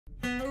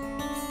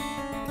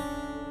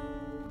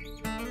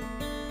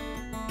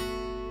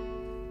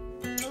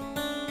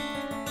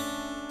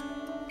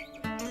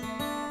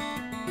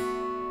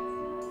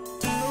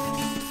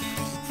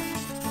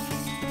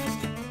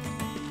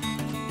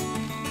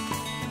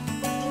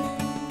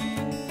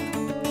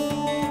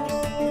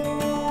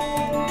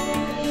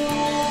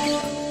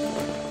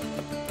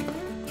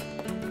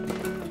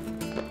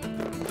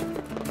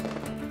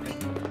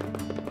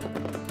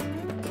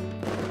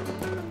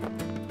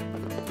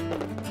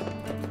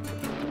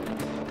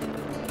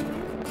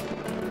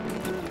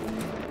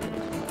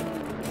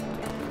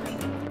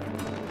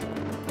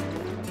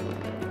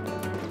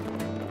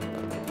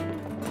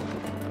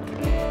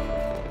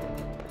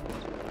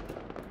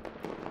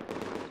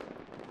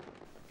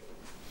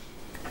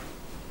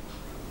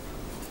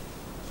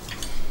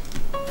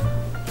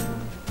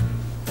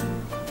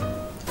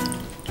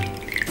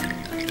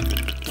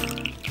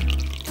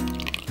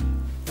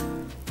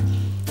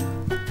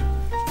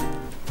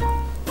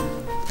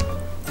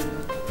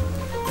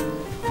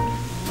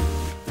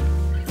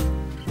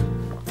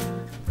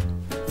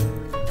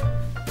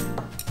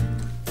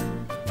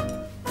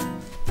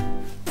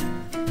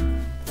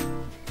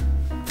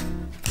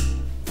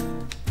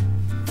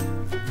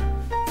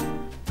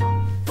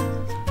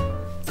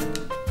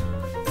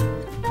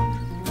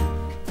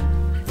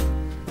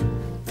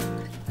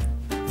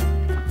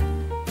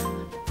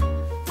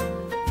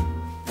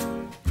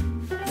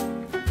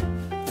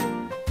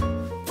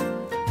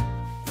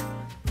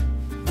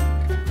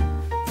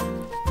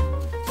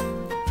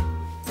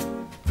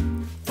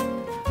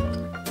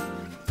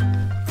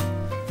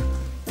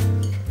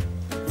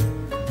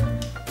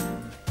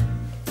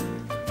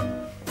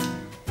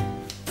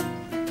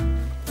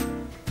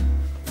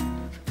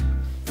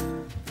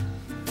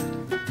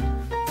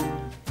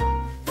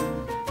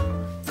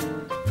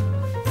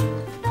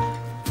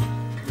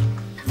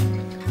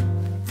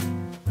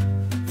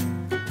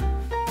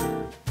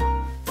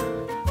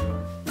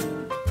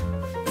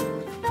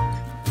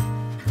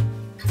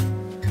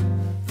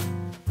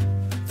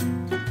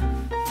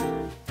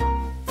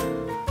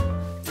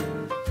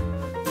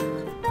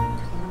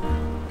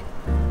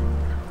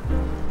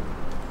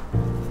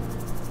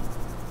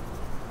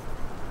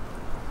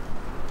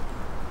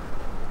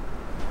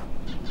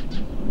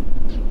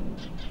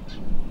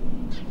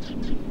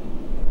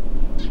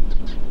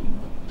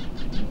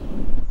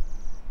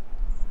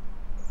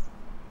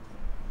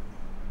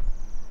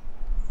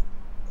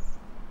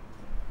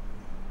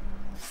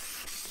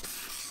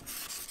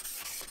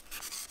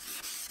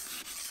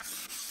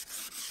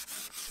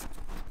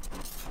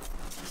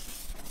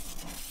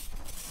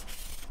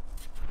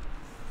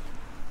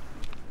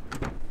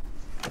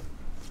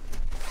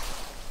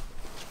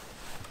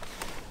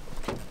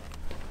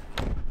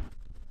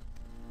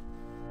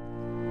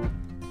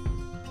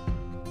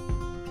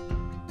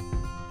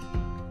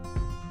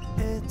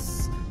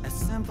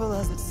simple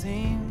as it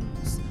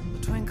seems, the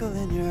twinkle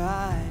in your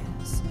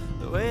eyes,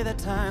 the way that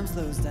time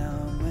slows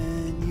down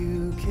when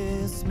you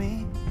kiss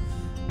me.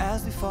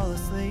 As we fall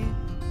asleep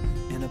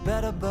in a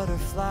bed of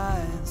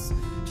butterflies,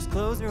 just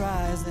close your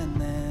eyes and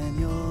then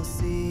you'll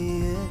see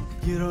it.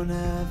 You don't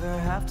ever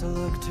have to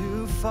look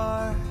too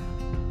far.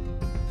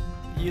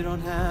 You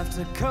don't have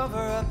to cover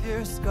up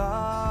your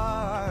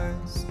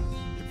scars.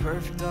 You're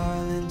perfect,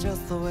 darling,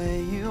 just the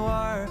way you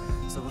are.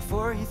 So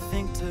before you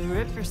think to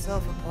rip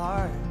yourself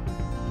apart,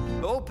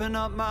 open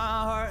up my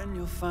heart and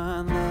you'll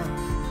find love,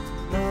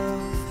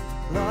 love,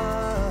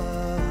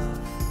 love,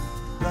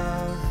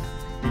 love.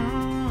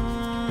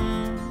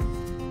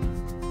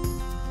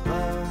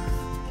 Love,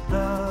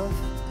 love,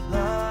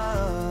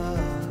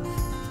 love.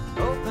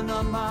 Open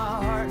up my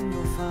heart and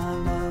you'll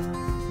find love.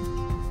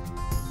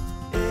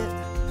 It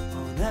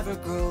will never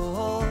grow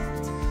old,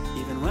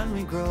 even when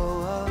we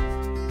grow up.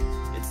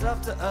 It's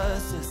up to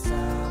us to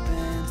stop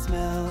and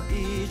smell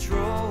each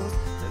rose.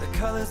 They're the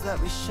colors that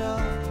we show,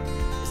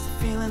 it's the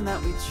feeling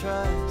that we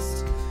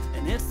trust,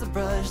 and it's the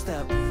brush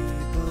that we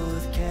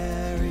both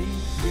carry.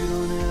 You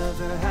don't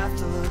ever have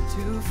to look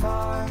too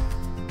far.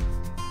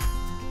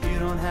 You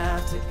don't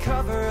have to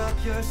cover up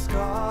your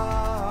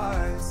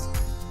scars.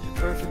 You're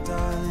perfect,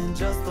 darling,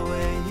 just the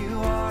way you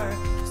are.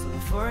 So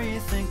before you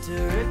think to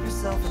rip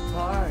yourself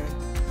apart,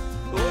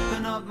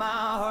 open up my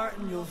heart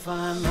and you'll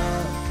find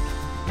love,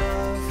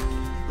 love,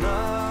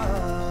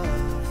 love,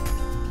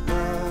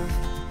 love.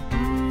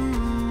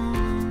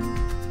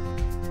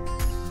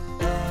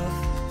 Love,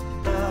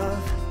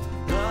 love,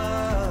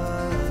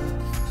 love.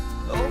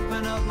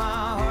 Open up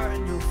my heart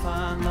and you'll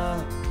find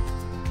love.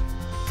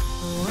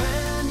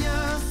 When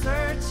you're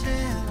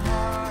searching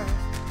hard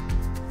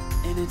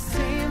and it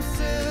seems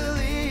to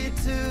lead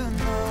to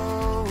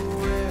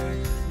nowhere,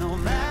 no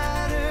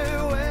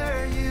matter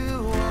where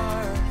you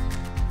are,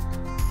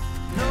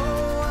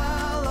 know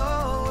I'll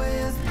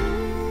always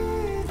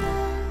be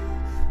there.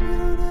 You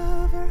don't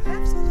ever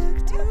have to look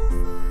too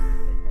far.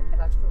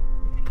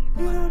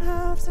 You don't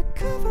have to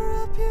cover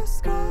up your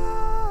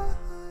scars.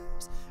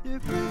 You're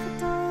perfect,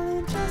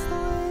 darling, just the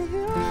way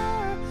you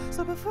are.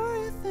 So before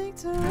you think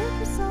to rip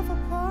yourself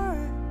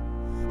apart,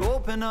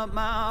 open up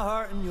my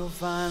heart and you'll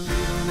find you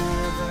don't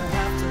ever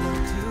have to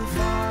look too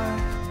far.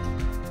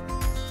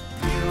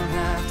 You don't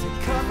have to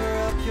cover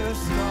up your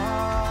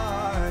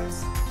scars.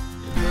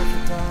 You're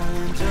perfect,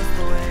 darling, just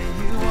the way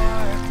you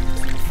are.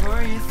 So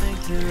before you think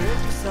to rip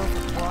yourself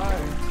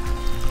apart,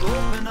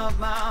 open up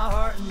my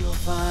heart and you'll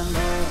find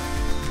love,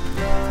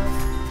 love,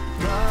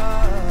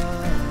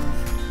 love,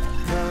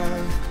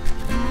 love.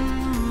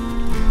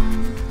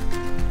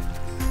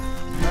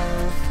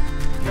 Love,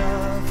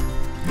 love,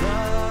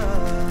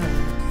 love.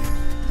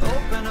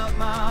 Open up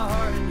my